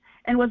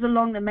and was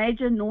along the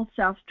major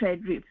north-south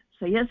trade route.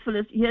 So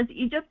here's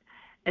Egypt,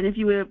 and if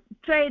you were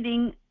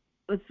trading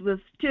with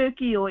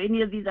Turkey or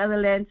any of these other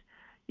lands,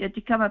 you had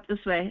to come up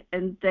this way,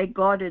 and they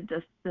guarded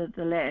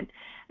the land.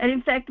 And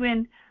in fact,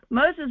 when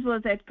Moses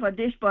was at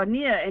Kadesh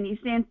Barnea and he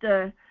sent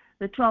the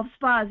 12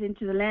 spies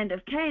into the land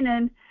of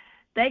Canaan,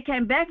 they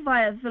came back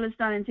via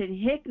Philistine and said,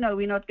 heck no,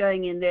 we're not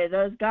going in there.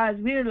 Those guys,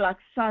 we're like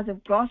the size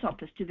of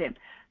grasshoppers to them.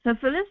 So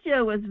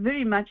Philistia was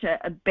very much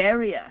a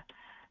barrier.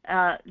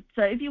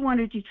 So if you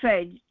wanted to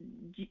trade,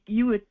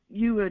 you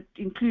were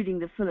including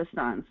the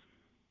Philistines.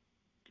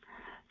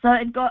 So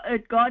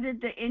it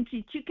guarded the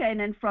entry to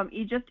Canaan from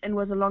Egypt and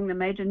was along the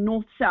major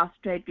north-south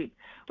trade route.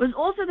 It was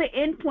also the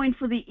end point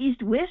for the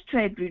east-west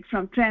trade route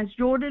from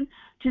Transjordan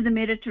to the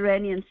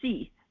Mediterranean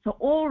Sea. So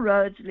all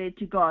roads led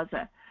to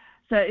Gaza.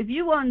 So if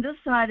you were on this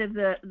side of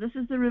this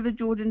is the River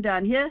Jordan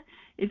down here.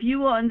 If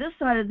you were on this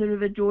side of the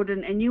River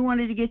Jordan and you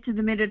wanted to get to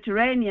the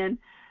Mediterranean,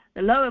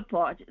 the lower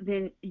part,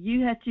 then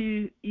you had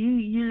to,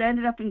 you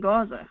landed up in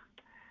Gaza.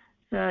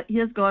 So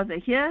here's Gaza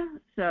here.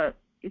 So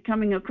you're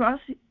coming across,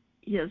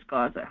 here's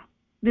Gaza.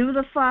 There were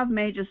the 5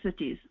 major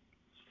cities.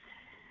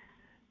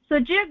 So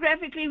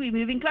geographically, we're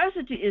moving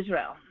closer to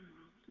Israel.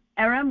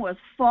 Aram was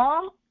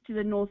far to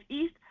the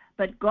northeast,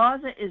 but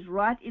Gaza is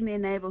right in their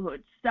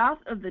neighborhood, south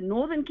of the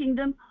northern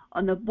kingdom,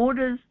 on the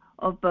borders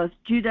of both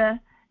Judah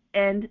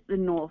and the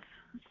north.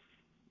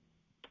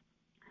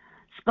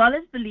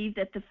 Scholars believe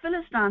that the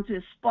Philistines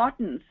were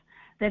Spartans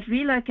that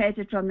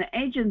relocated from the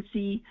Aegean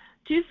Sea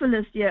to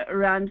Philistia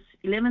around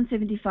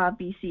 1175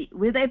 BC,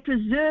 where they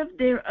preserved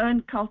their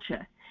own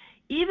culture.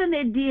 Even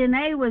their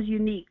DNA was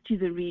unique to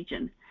the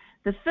region.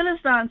 The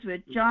Philistines were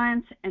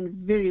giants and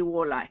very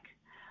warlike.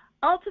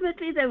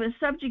 Ultimately, they were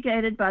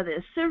subjugated by the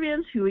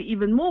Assyrians, who were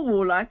even more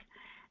warlike,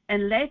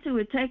 and later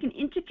were taken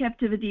into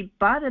captivity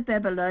by the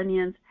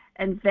Babylonians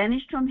and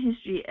vanished from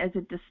history as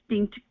a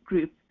distinct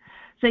group.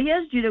 So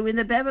here's Judah. When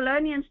the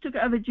Babylonians took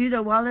over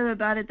Judah, while they were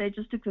about it, they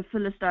just took the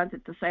Philistines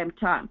at the same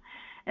time.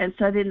 And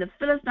so then the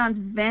Philistines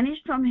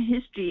vanished from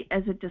history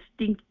as a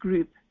distinct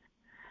group.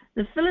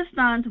 The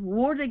Philistines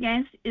warred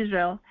against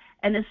Israel,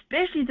 and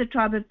especially the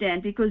tribe of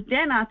Dan, because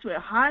Danites were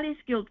highly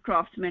skilled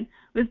craftsmen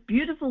with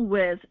beautiful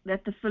wares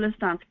that the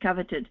Philistines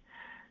coveted.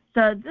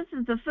 So this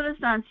is the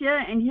Philistines here,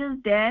 and here's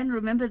Dan.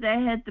 Remember,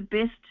 they had the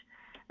best,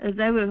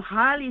 they were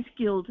highly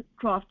skilled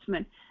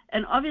craftsmen.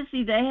 And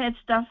obviously they had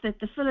stuff that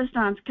the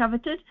Philistines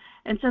coveted,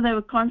 and so they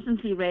were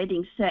constantly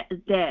raiding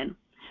Dan.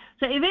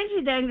 So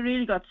eventually Dan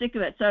really got sick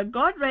of it. So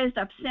God raised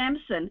up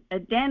Samson, a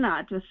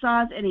Danite with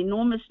size and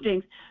enormous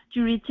strength,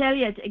 to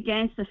retaliate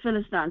against the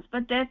Philistines.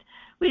 But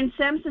when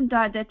Samson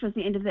died, that was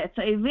the end of that.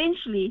 So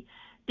eventually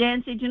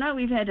Dan said,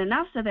 we've had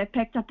enough. So they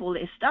packed up all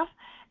their stuff,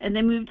 and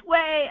they moved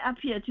way up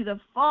here to the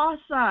far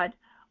side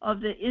of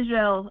the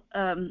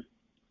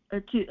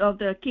of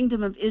the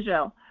kingdom of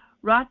Israel,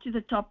 right to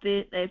the top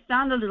there. They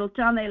found a little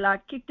town they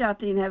liked, kicked out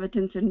the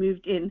inhabitants, and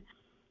moved in.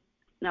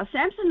 Now,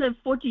 Samson lived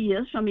 40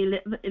 years from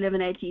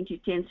 1118 to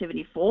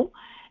 1074,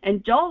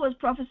 and Joel was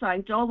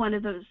prophesying. Joel, one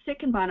of the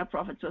second minor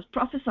prophets, was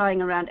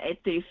prophesying around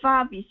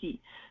 835 BC.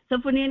 So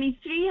for nearly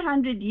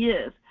 300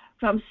 years,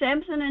 from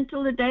Samson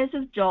until the days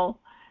of Joel,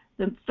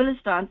 the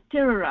Philistines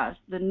terrorized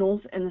the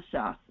north and the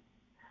south,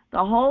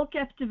 the whole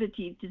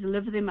captivity to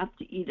deliver them up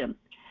to Edom.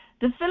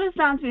 The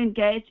Philistines were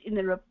engaged in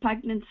the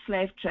repugnant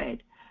slave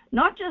trade.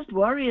 Not just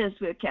warriors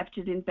were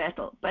captured in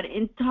battle, but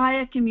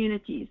entire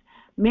communities,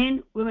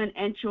 men, women,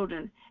 and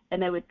children.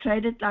 and they were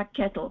traded like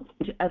cattle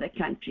to other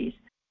countries.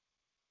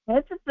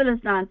 As the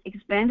Philistines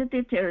expanded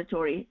their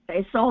territory,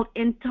 they sold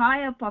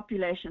entire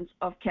populations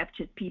of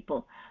captured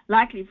people,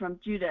 likely from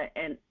Judah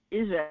and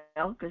Israel,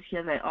 because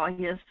here they are,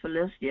 here's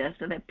Philistia,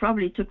 so they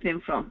probably took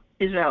them from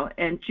Israel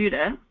and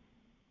Judah,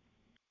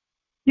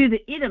 to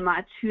the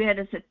Edomites, who had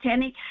a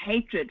satanic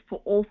hatred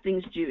for all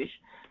things Jewish.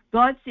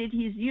 God said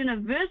his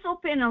universal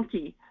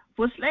penalty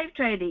for slave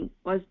trading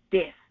was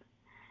death.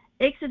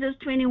 Exodus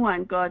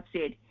 21, God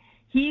said,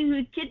 "He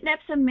who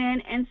kidnaps a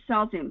man and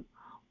sells him,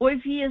 or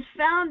if he is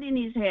found in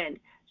his hand,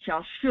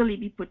 shall surely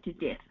be put to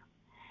death."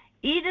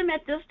 Edom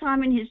at this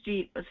time in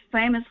history was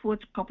famous for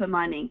its copper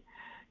mining.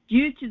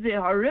 Due to the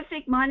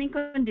horrific mining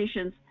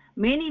conditions,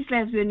 many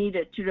slaves were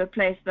needed to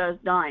replace those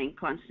dying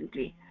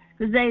constantly,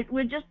 because they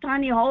were just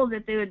tiny holes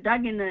that they were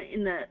dug in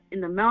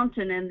the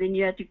mountain, and then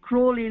you had to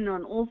crawl in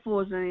on all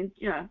fours, and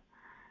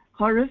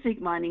horrific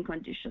mining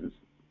conditions.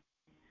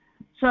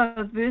 So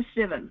verse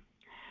 7,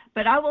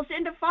 "But I will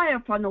send a fire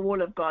upon the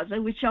wall of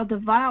Gaza, which shall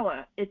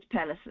devour its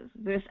palaces."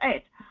 Verse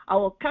 8, "I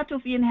will cut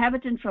off the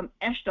inhabitant from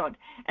Ashdod,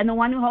 and the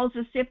one who holds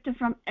the scepter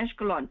from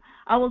Ashkelon.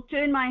 I will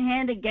turn my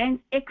hand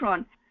against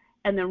Ekron,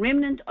 and the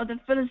remnant of the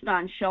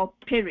Philistines shall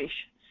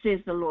perish,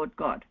 says the Lord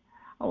God."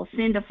 I will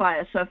send a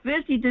fire. So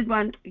first he did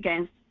one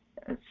against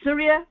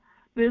Syria,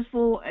 verse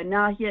 4, and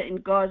now here in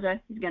Gaza,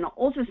 he's going to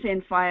also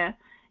send fire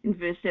in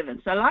verse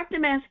 7. So like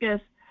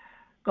Damascus,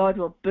 God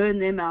will burn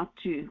them out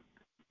too.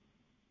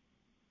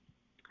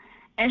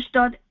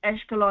 Ashdod,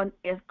 Ashkelon,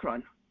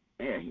 Ekron.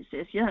 He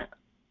says here,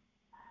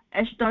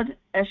 Ashdod,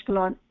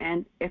 Ashkelon,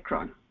 and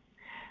Ekron.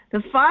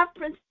 The 5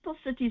 principal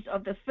cities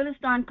of the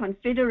Philistine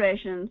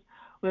confederations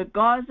were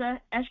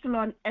Gaza,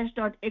 Ashkelon,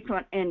 Ashdod,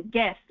 Ekron, and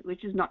Gath,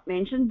 which is not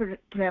mentioned, but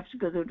perhaps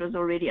because it was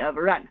already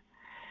overrun.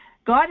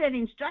 God had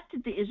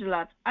instructed the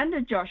Israelites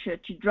under Joshua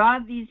to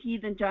drive these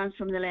heathen giants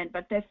from the land,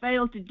 but they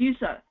failed to do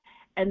so,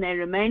 and they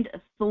remained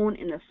a thorn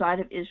in the side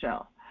of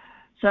Israel.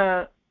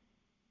 So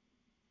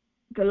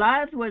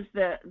Goliath was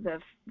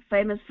the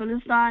famous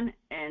Philistine,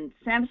 and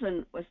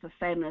Samson was the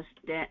famous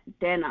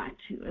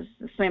Danite, who was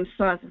the same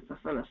size as the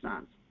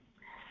Philistines.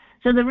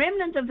 So the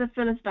remnant of the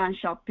Philistines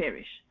shall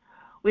perish.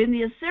 When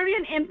the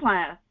Assyrian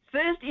Empire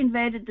first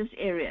invaded this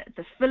area,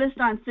 the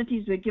Philistine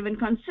cities were given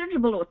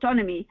considerable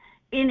autonomy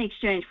in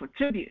exchange for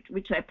tribute,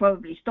 which they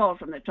probably stole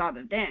from the tribe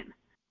of Dan.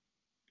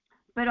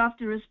 But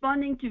after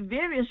responding to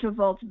various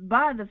revolts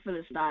by the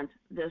Philistines,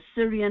 the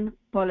Assyrian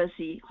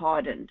policy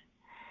hardened.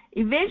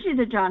 Eventually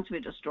the giants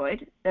were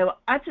destroyed. They were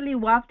utterly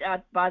wiped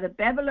out by the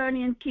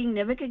Babylonian king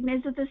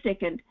Nebuchadnezzar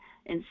II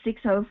in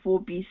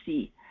 604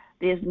 BC.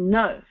 There's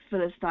no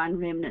Philistine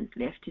remnant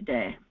left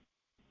today.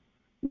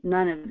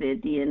 None of their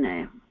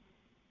DNA.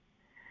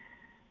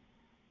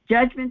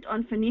 Judgment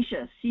on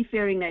Phoenicia,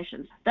 seafaring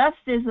nations. Thus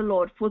says the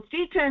Lord, for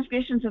 3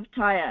 transgressions of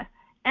Tyre,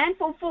 and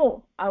for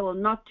 4, I will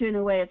not turn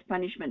away its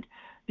punishment,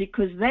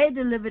 because they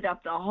delivered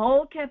up the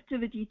whole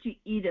captivity to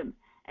Edom,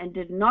 and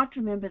did not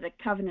remember the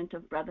covenant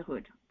of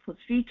brotherhood. For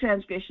 3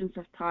 transgressions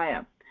of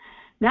Tyre.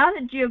 Now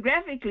that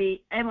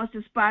geographically, Amos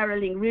is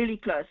spiraling really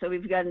close. So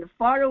we've done the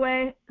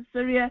faraway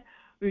Syria,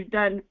 we've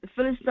done the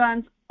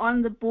Philistines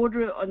on the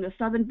border, on the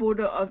southern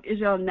border of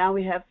Israel. Now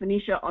we have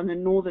Phoenicia on the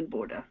northern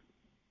border.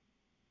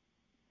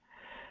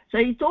 So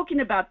he's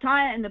talking about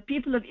Tyre, and the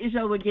people of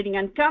Israel were getting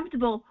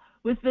uncomfortable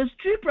with this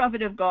true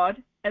prophet of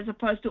God, as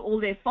opposed to all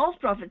their false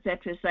prophets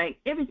that were saying,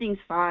 everything's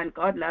fine,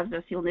 God loves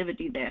us, he'll never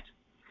do that.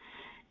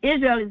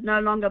 Israel is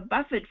no longer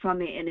buffered from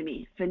their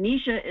enemy.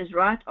 Phoenicia is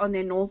right on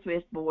their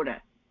northwest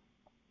border.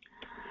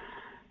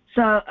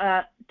 So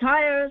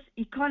Tyre's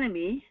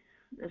economy,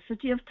 the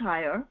city of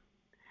Tyre,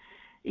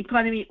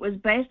 economy was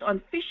based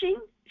on fishing,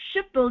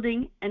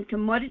 shipbuilding, and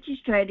commodities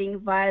trading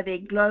via their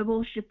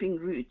global shipping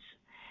routes.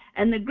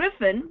 And the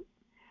griffin,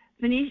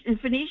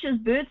 Phoenicia's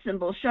bird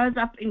symbol, shows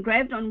up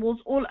engraved on walls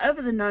all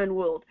over the known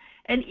world,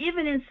 and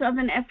even in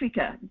southern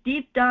Africa,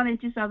 deep down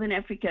into southern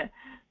Africa,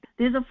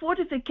 there's a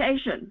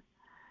fortification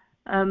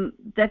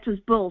that was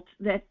built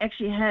that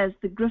actually has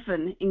the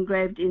griffin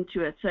engraved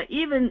into it. So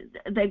even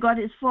they got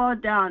as far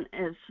down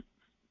as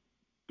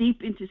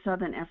deep into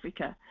southern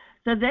Africa.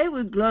 So they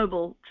were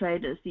global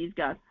traders, these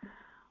guys.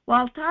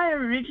 While Tyre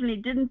originally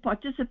didn't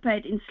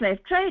participate in slave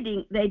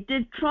trading, they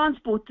did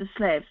transport the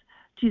slaves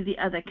to the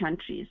other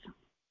countries.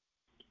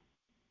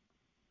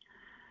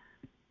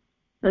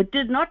 They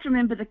did not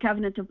remember the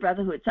covenant of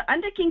brotherhood. So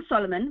under King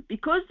Solomon,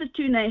 because the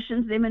 2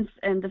 nations, them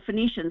and the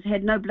Phoenicians,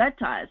 had no blood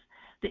ties,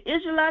 the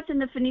Israelites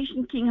and the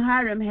Phoenician king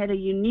Hiram had a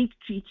unique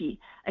treaty,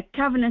 a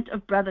covenant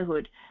of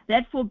brotherhood,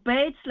 that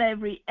forbade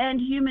slavery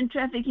and human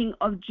trafficking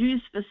of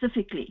Jews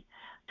specifically.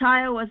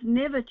 Tyre was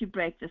never to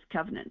break this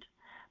covenant.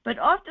 But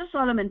after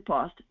Solomon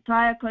passed,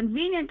 Tyre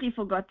conveniently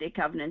forgot their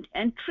covenant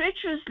and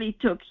treacherously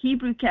took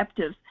Hebrew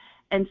captives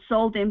and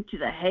sold them to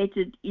the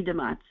hated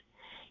Edomites.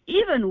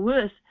 Even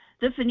worse,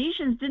 the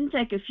Phoenicians didn't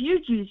take a few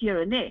Jews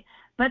here and there,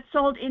 but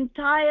sold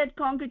entire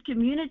conquered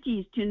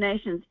communities to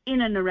nations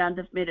in and around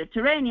the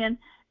Mediterranean,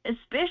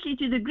 especially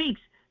to the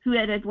Greeks, who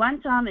had at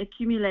one time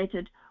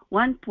accumulated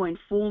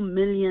 1.4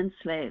 million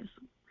slaves.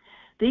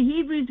 The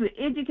Hebrews were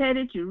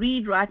educated to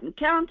read, write, and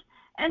count,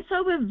 and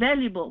so were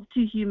valuable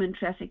to human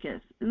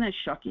traffickers. Isn't that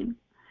shocking?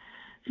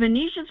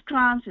 Phoenicians'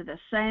 crimes were the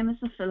same as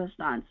the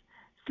Philistines,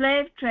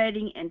 slave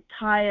trading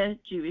entire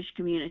Jewish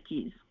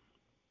communities.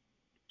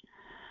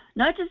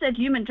 Notice that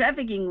human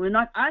trafficking were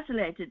not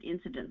isolated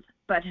incidents,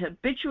 but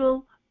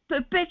habitual,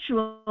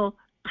 perpetual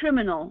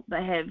criminal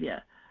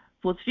behavior.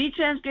 For 3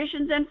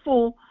 transgressions and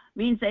 4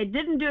 means they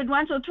didn't do it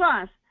once or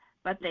twice,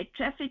 but they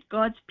trafficked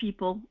God's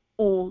people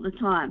all the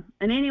time,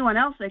 and anyone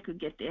else they could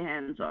get their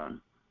hands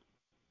on.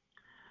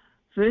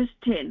 Verse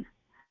 10,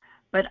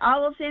 but I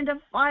will send a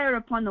fire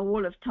upon the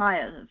wall of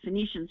Tyre, the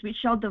Phoenicians, which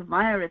shall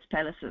devour its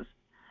palaces.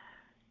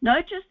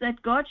 Notice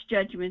that God's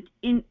judgment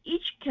in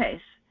each case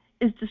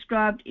is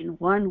described in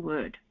one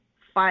word,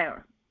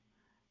 fire.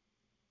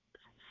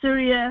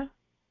 Syria,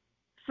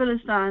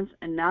 Philistines,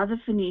 and now the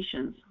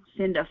Phoenicians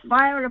send a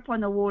fire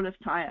upon the wall of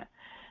Tyre.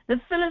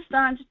 The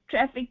Philistines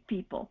trafficked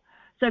people,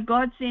 so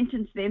God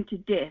sentenced them to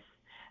death.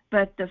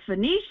 But the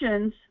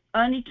Phoenicians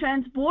only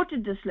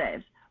transported the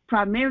slaves,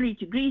 primarily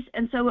to Greece,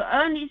 and so were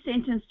only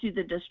sentenced to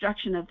the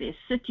destruction of their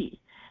city.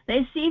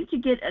 They seemed to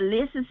get a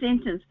lesser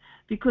sentence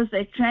because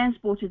they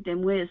transported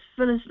them, whereas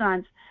the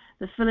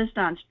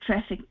Philistines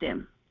trafficked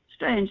them.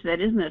 Strange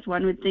that, isn't it?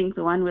 One would think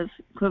the one was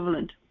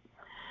equivalent.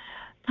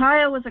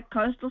 Tyre was a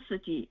coastal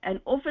city, and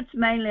off its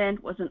mainland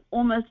was an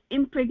almost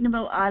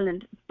impregnable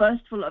island,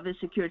 boastful of its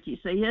security.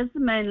 So here's the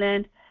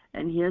mainland,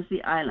 and here's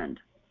the island.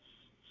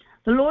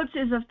 The Lord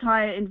says of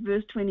Tyre in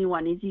verse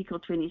 21, Ezekiel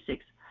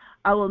 26,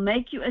 I will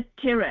make you a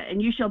terror, and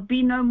you shall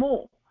be no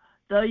more.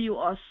 Though you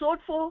are sought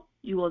for,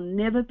 you will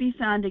never be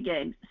found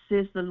again,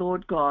 says the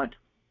Lord God.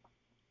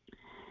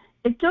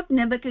 It took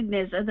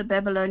Nebuchadnezzar, the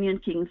Babylonian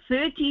king,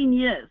 13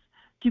 years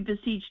to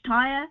besiege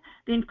Tyre,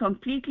 then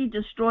completely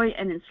destroy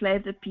and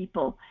enslave the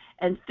people,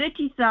 and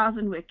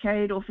 30,000 were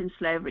carried off in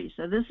slavery.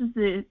 So this is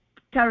the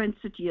current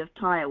city of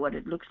Tyre, what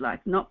it looks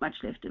like, not much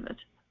left of it,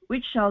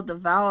 which shall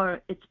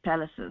devour its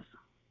palaces.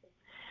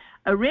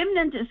 A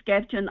remnant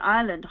escaped to an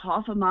island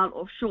half a mile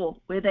offshore,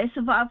 where they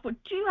survived for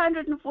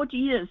 240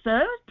 years. So it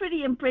was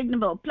pretty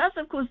impregnable. Plus,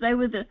 of course, they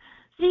were the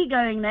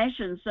seagoing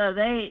nation, so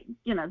they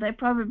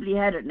probably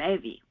had a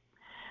navy.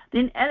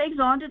 Then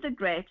Alexander the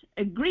Great,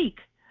 a Greek,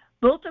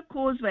 built a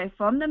causeway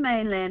from the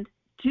mainland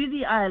to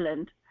the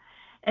island,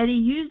 and he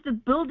used the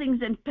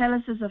buildings and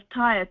palaces of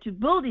Tyre to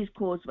build his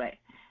causeway.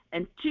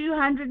 And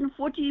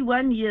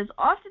 241 years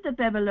after the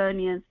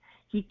Babylonians,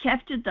 he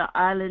captured the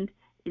island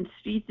in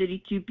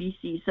 332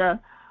 BC. So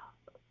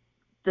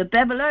the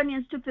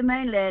Babylonians took the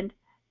mainland,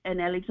 and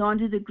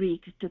Alexander the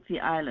Greek took the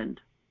island.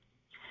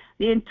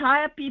 The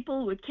entire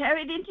people were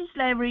carried into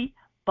slavery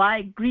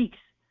by Greeks.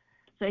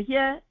 So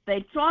here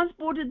they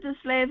transported the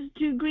slaves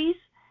to Greece,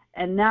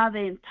 and now the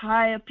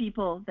entire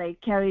people they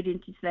carried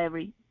into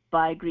slavery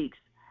by Greeks.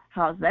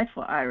 How's that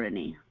for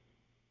irony?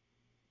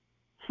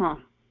 So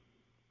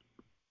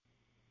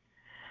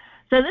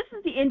this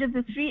is the end of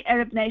the 3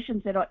 Arab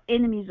nations that are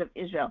enemies of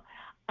Israel,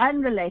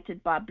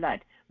 unrelated by blood,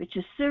 which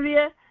is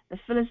Syria, the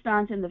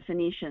Philistines, and the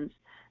Phoenicians.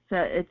 So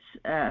it's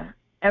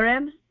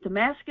Aram,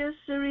 Damascus,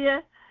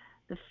 Syria,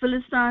 the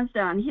Philistines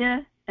down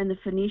here, and the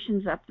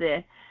Phoenicians up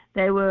there.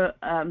 They were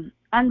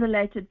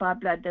unrelated by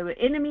blood. They were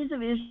enemies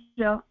of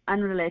Israel,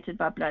 unrelated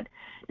by blood.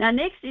 Now,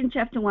 next in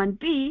chapter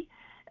 1b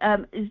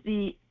is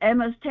the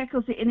Amos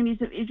tackles the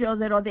enemies of Israel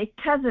that are their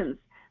cousins.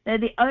 They're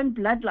their own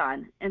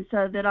bloodline, and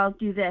so that I'll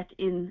do that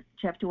in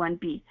chapter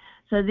 1b.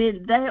 So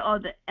then they are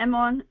the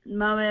Ammon,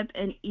 Moab,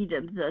 and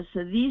Edom.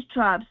 So these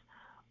tribes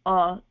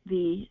are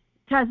the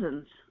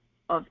cousins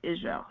of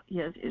Israel.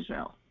 Here's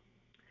Israel.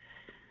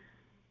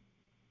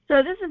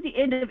 So this is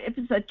the end of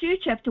episode 2,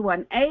 chapter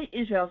 1a,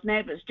 Israel's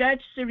neighbors,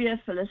 Judge,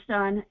 Syria,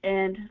 Philistine,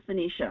 and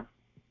Phoenicia,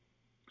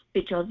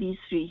 which are these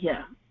 3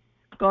 here.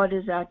 God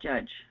is our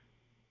judge,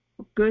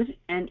 good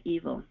and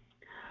evil.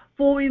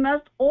 For we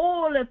must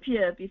all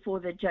appear before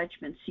the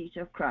judgment seat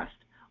of Christ.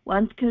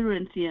 1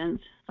 Corinthians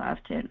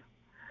 5:10.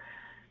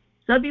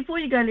 So before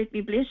you go, let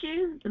me bless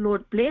you. The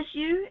Lord bless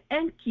you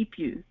and keep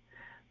you.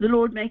 The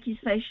Lord make his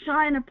face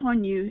shine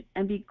upon you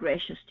and be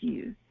gracious to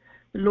you.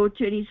 The Lord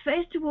turn his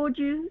face toward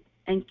you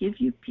and give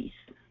you peace.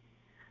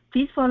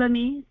 Please follow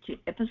me to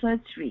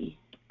episode 3.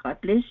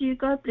 God bless you.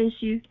 God bless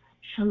you.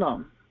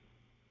 Shalom.